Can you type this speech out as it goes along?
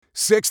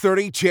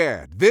6:30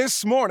 CHED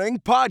This Morning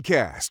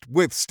podcast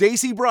with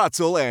Stacey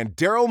Brotzel and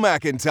Daryl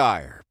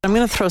McIntyre. I'm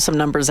going to throw some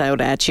numbers out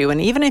at you,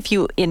 and even if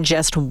you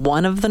ingest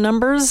one of the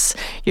numbers,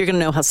 you're going to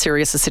know how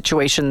serious a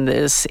situation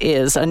this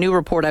is. A new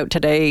report out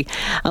today,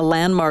 a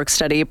landmark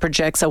study,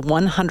 projects a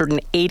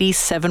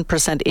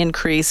 187%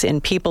 increase in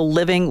people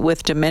living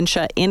with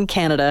dementia in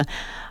Canada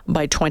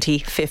by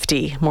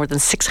 2050. More than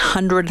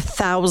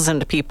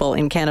 600,000 people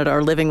in Canada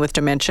are living with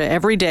dementia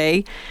every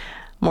day.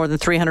 More than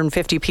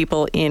 350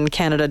 people in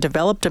Canada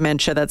develop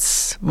dementia.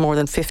 That's more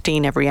than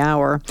 15 every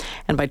hour.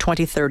 And by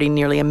 2030,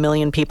 nearly 1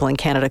 million people in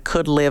Canada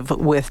could live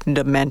with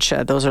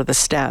dementia. Those are the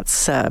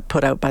stats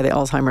put out by the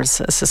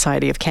Alzheimer's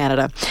Society of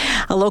Canada.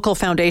 A local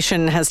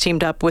foundation has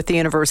teamed up with the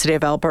University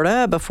of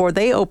Alberta before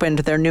they opened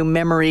their new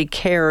memory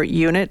care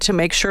unit to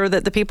make sure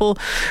that the people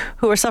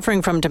who are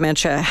suffering from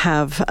dementia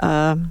have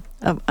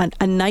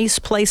a nice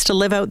place to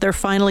live out their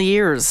final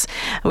years.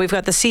 We've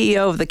got the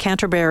CEO of the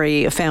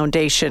Canterbury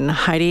Foundation,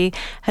 Heidi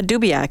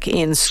Hadubiak,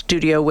 in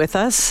studio with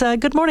us.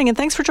 Good morning, and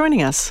thanks for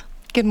joining us.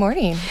 Good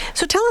morning.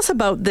 So tell us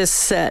about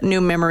this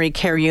new memory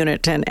care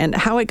unit and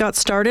how it got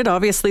started.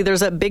 Obviously,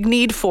 there's a big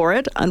need for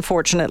it,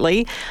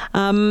 unfortunately,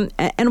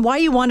 and why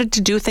you wanted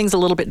to do things a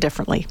little bit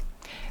differently.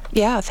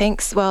 Yeah,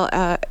 thanks. Well,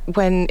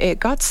 when it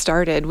got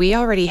started, we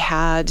already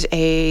had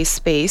a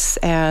space,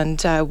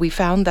 and we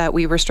found that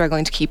we were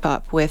struggling to keep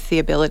up with the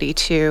ability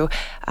to,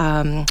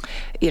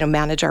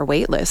 manage our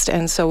wait list.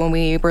 And so when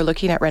we were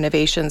looking at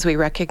renovations, we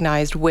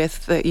recognized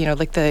with the,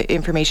 like the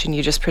information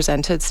you just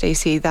presented,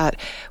 Stacey, that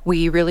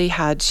we really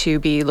had to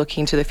be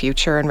looking to the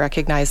future and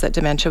recognize that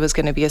dementia was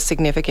going to be a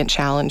significant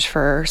challenge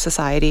for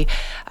society.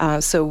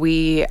 So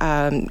we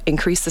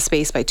increased the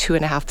space by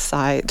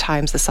 2.5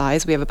 times the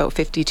size. We have about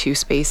 52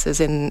 spaces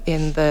in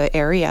the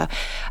area.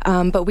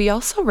 But we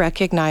also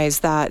recognize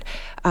that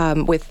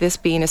with this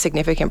being a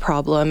significant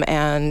problem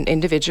and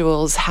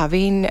individuals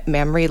having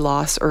memory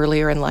loss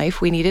earlier in life,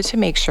 we needed to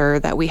make sure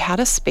that we had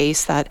a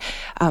space that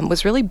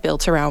was really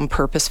built around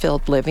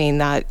purpose-filled living,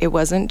 that it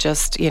wasn't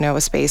just,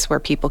 a space where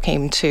people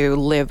came to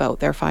live out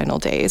their final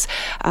days.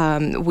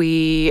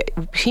 We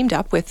teamed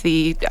up with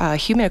the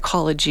Human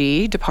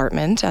Ecology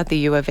Department at the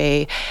U of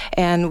A,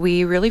 and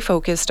we really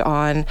focused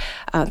on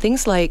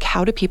things like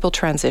how do people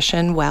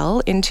transition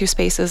well into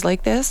spaces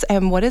like this,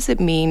 and what does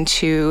it mean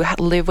to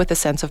live with a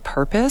sense of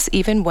purpose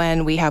even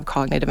when we have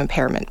cognitive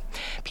impairment.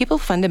 People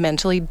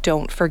fundamentally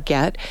don't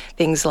forget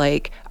things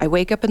like, I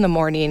wake up in the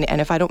morning and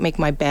if I don't make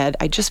my bed,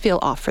 I just feel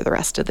off for the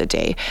rest of the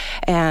day.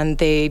 And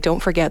they don't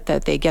forget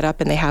that they get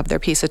up and they have their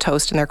piece of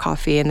toast and their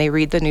coffee and they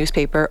read the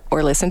newspaper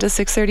or listen to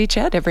 6:30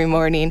 CHED every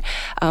morning.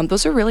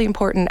 Those are really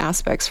important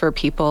aspects for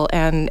people,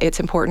 and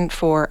it's important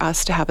for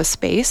us to have a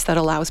space that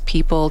allows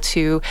people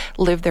to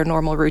live their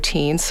normal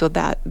routines so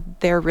that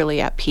they're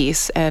really at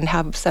peace and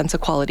have a sense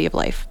of quality of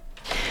life.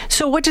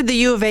 So what did the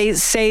U of A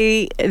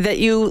say that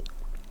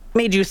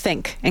made you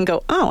think and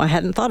go, oh, I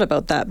hadn't thought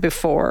about that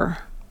before?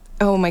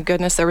 Oh my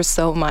goodness, there was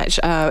so much.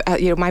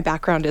 My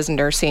background is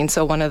nursing,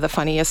 so one of the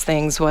funniest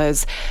things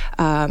was,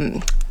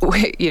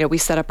 we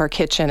set up our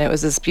kitchen. It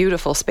was this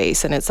beautiful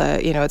space, and it's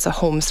a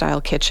home-style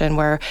kitchen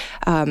where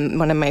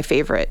one of my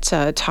favorite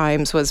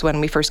times was when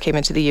we first came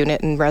into the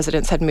unit and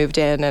residents had moved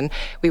in, and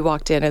we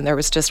walked in and there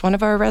was just one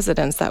of our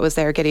residents that was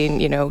there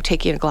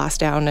taking a glass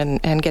down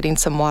and getting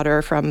some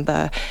water from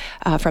the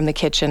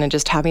kitchen and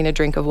just having a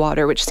drink of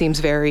water, which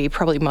seems very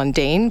probably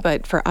mundane,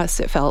 but for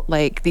us it felt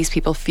like these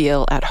people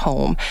feel at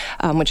home.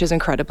 Which is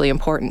incredibly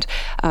important.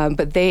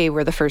 But they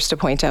were the first to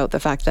point out the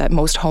fact that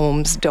most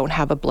homes don't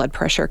have a blood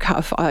pressure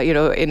cuff,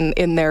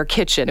 in their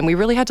kitchen. And we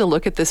really had to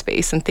look at the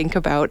space and think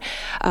about,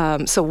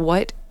 so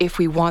what if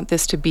we want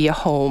this to be a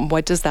home?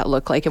 What does that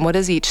look like? And what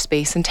is each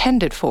space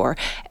intended for?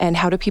 And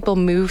how do people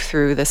move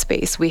through the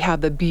space? We have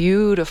the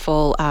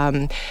beautiful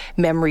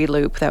memory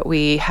loop that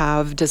we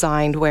have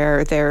designed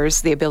where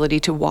there's the ability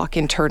to walk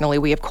internally.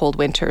 We have cold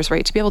winters,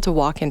 right? To be able to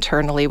walk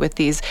internally with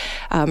these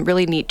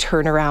really neat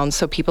turnarounds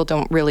so people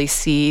don't really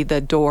see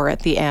the door at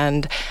the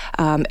end.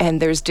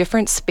 And there's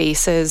different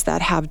spaces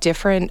that have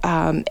different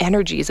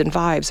energies and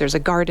vibes. There's a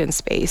garden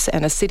space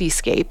and a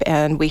cityscape,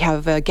 and we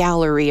have a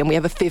gallery, and we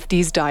have a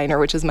 50s diner,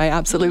 which is my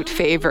absolute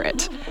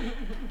favorite.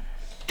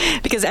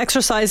 Because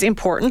exercise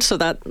important, so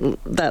that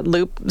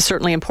loop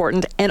certainly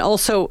important, and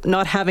also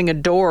not having a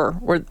door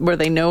where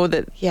they know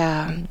that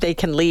they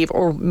can leave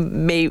or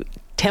may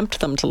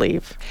tempt them to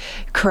leave.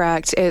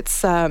 Correct.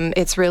 It's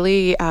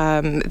really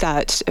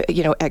that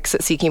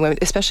exit seeking,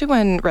 especially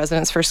when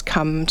residents first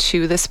come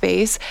to the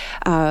space,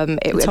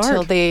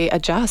 until they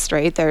adjust.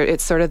 Right there,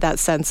 it's sort of that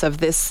sense of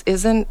this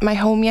isn't my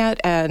home yet,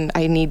 and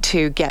I need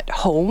to get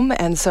home.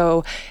 And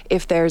so,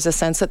 if there's a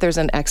sense that there's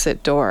an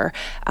exit door,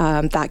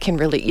 that can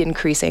really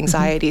increase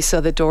anxiety. Mm-hmm. So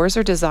the doors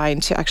are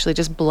designed to actually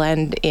just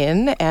blend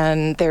in,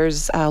 and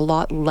there's a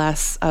lot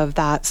less of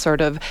that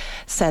sort of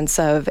sense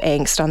of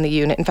angst on the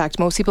unit. In fact,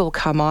 most people will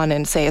come come on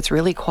and say it's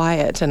really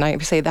quiet, and I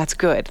say that's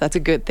good. That's a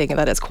good thing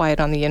that it's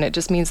quiet on the unit. It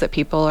just means that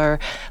people are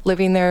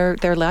living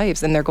their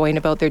lives and they're going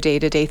about their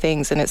day-to-day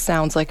things, and it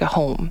sounds like a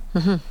home.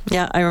 Mm-hmm.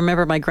 Yeah, I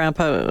remember my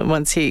grandpa,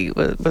 once he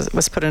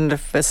was put into a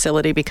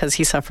facility because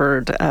he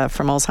suffered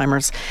from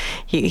Alzheimer's.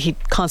 He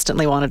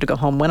constantly wanted to go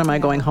home. When am I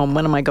going home?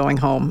 When am I going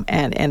home?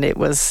 And it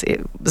was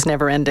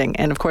never ending.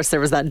 And of course there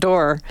was that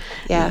door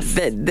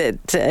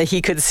that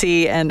he could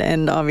see,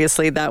 and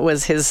obviously that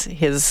was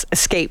his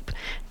escape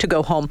to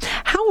go home.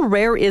 How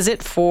rare is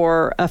it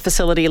for a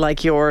facility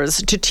like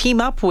yours to team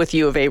up with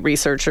U of A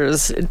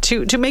researchers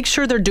to make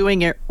sure they're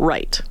doing it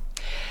right?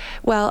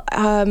 Well,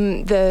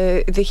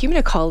 the human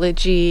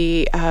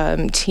ecology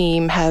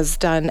team has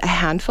done a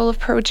handful of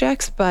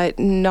projects, but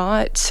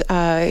not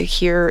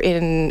here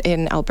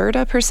in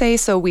Alberta per se.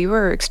 So we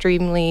were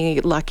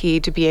extremely lucky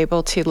to be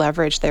able to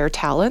leverage their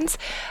talents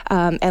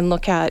and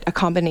look at a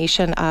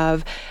combination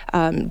of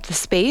the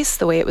space,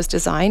 the way it was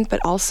designed, but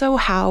also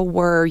how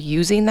we're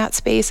using that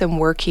space and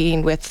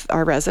working with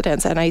our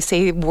residents. And I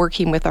say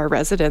working with our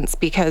residents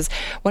because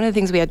one of the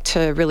things we had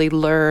to really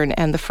learn,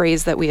 and the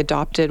phrase that we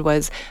adopted,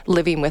 was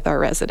living with our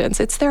residents.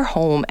 It's their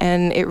home,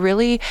 and it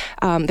really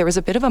there was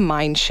a bit of a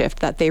mind shift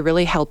that they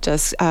really helped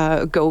us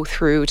go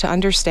through to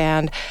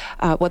understand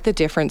what the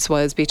difference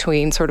was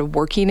between sort of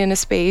working in a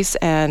space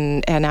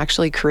and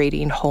actually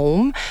creating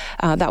home.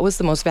 That was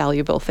the most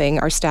valuable thing.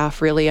 Our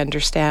staff really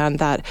understand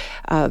that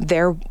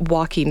they're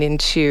walking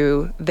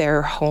into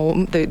their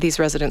home, these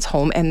residents'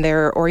 home, and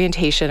their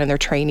orientation and their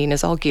training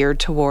is all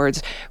geared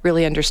towards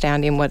really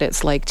understanding what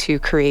it's like to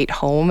create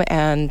home.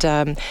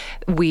 And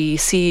we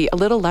see a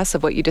little less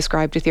of what you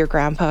described with your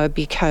grandpa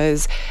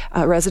because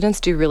residents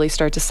do really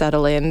start to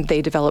settle in.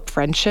 They develop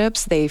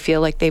friendships. They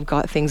feel like they've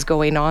got things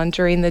going on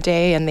during the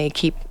day, and they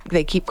keep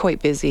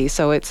quite busy.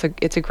 So it's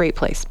a great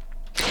place.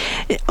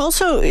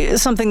 Also,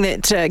 something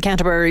that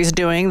Canterbury is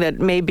doing that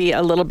may be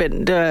a little bit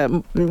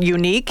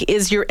unique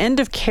is your end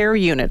of care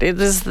unit. It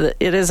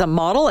is a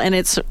model, and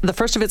it's the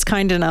first of its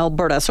kind in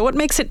Alberta. So what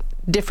makes it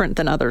different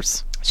than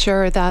others?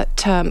 Sure.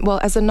 Well,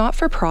 as a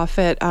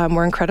not-for-profit,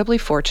 we're incredibly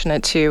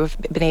fortunate to have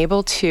been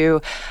able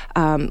to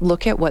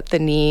look at what the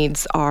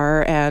needs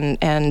are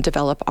and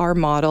develop our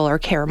model, our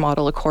care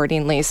model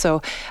accordingly.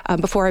 So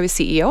before I was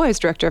CEO, I was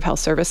Director of Health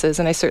Services,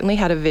 and I certainly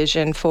had a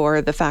vision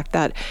for the fact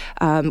that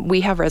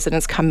we have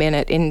residents come in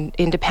at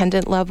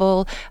independent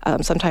level,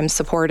 sometimes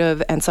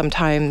supportive and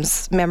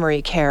sometimes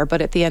memory care.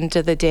 But at the end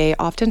of the day,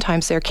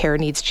 oftentimes their care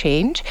needs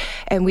change,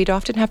 and we'd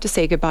often have to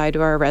say goodbye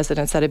to our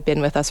residents that have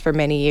been with us for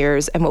many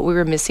years. And what we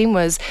were missing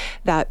was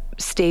that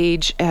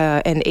stage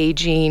and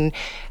aging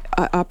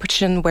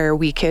option where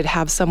we could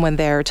have someone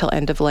there till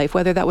end of life,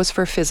 whether that was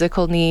for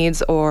physical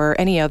needs or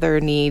any other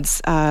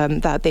needs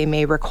that they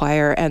may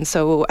require. And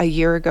so a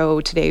year ago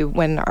today,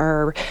 when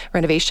our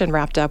renovation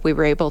wrapped up, we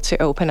were able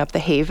to open up the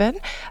Haven,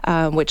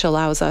 which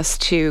allows us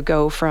to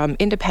go from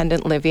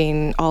independent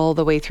living all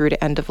the way through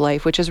to end of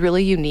life, which is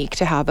really unique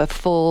to have a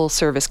full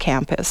service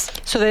campus.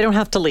 So they don't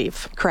have to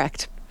leave.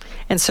 Correct.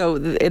 And so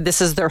this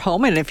is their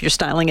home, and if you're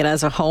styling it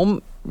as a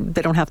home,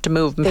 they don't have to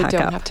move and pack up. They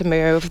don't have to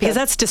move. Because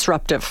that's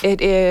disruptive. It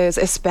is,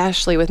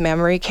 especially with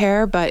memory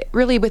care, but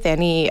really with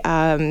any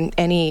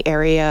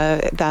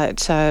area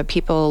that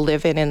people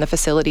live in the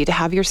facility, to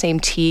have your same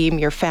team,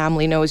 your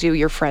family knows you,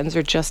 your friends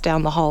are just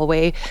down the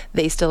hallway,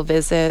 they still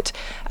visit.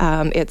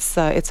 It's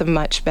a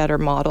much better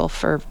model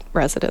for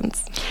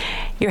residents.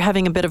 You're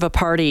having a bit of a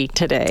party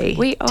today.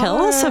 We are. Tell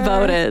us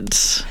about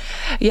it.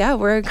 Yeah,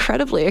 we're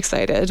incredibly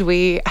excited.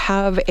 We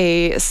have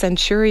a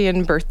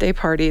Centurion birthday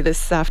party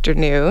this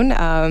afternoon.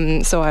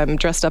 So I'm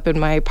dressed up in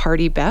my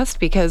party best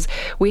because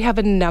we have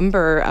a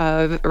number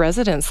of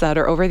residents that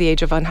are over the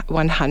age of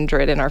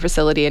 100 in our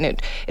facility, and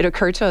it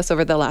occurred to us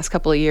over the last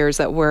couple of years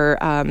that we're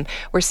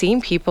seeing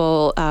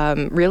people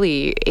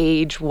really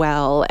age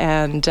well,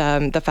 and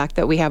the fact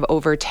that we have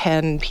over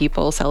 10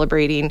 people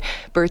celebrating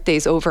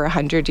birthdays over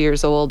 100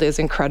 years old is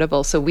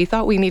incredible. So we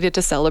thought we needed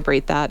to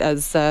celebrate that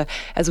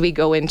as we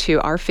go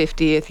into our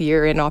 50th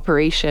year in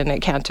operation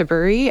at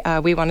Canterbury.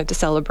 We wanted to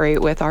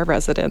celebrate with our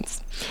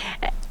residents.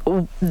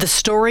 The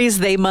stories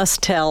they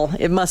must tell,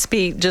 it must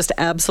be just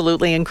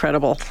absolutely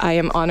incredible. I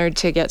am honored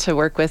to get to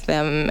work with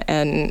them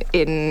and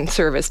in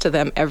service to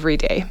them every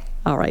day.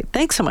 All right.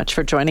 Thanks so much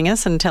for joining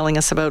us and telling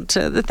us about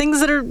the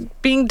things that are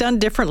being done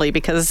differently,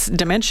 because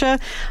dementia,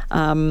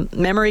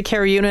 memory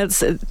care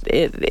units,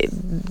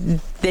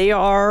 they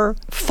are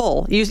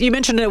full. You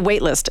mentioned a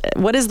wait list.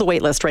 What is the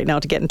wait list right now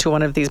to get into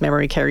one of these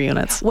memory care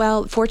units?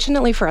 Well,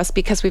 fortunately for us,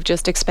 because we've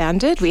just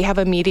expanded, we have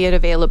immediate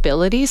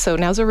availability. So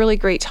now's a really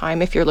great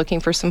time if you're looking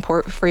for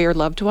support for your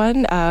loved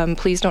one.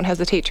 Please don't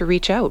hesitate to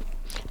reach out.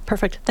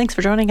 Perfect. Thanks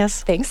for joining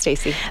us. Thanks,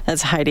 Stacey.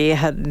 That's Heidi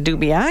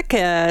Dubiak,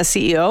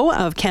 CEO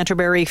of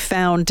Canterbury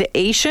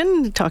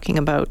Foundation, talking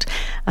about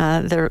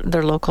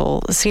their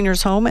local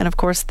seniors home and, of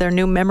course, their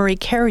new memory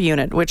care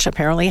unit, which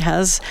apparently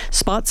has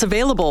spots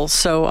available.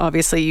 So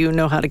obviously you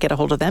know how to get a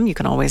hold of them. You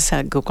can always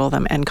Google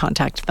them and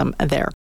contact them there.